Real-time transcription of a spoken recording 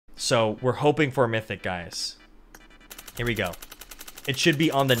So we're hoping for a mythic, guys. Here we go. It should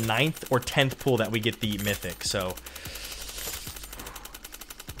be on the 9th or 10th pull that we get the mythic. So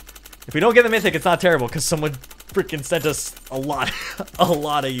if we don't get the mythic, it's not terrible because someone freaking sent us a lot, a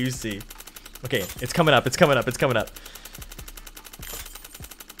lot of UC. Okay, it's coming up. It's coming up. It's coming up.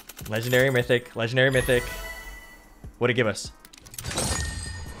 Legendary mythic. Legendary mythic. What'd it give us?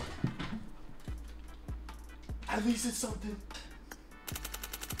 At least it's something.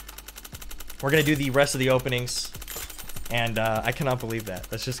 We're gonna do the rest of the openings, and I cannot believe that.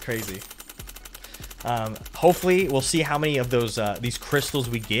 That's just crazy. Hopefully, we'll see how many of those these crystals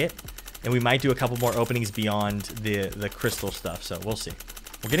we get, and we might do a couple more openings beyond the crystal stuff. So we'll see.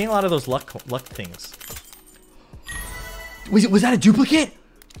 We're getting a lot of those luck things. Was that a duplicate?